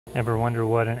Ever wonder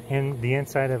what the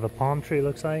inside of a palm tree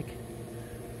looks like?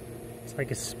 It's like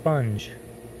a sponge.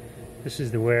 This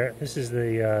is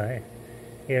the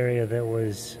area that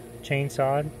was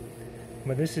chainsawed,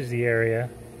 but this is the area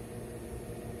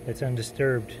that's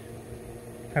undisturbed.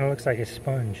 Kind of looks like a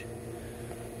sponge.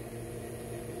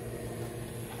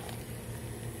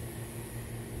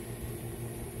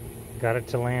 Got it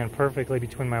to land perfectly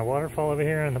between my waterfall over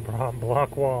here and the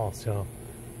block wall, so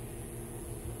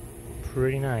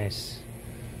pretty nice.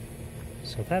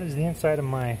 So that is the inside of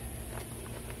my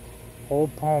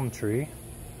old palm tree.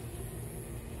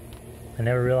 I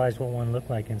never realized what one looked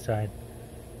like inside.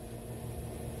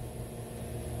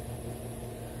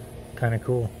 Kind of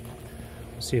cool.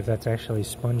 Let's see if that's actually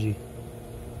spongy.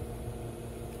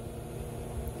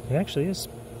 It actually is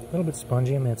a little bit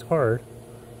spongy. I mean, it's hard,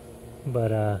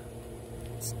 but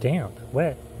it's damp,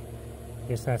 wet. I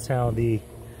guess that's how the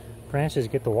branches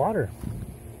get the water.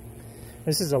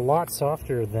 This is a lot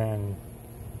softer than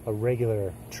a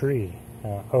regular tree,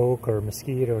 oak or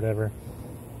mesquite or whatever.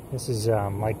 This is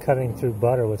like cutting through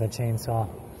butter with a chainsaw.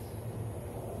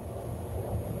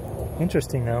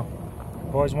 Interesting though.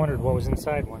 I've always wondered what was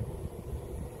inside one.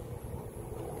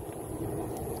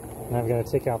 Now I've got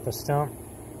to take out the stump.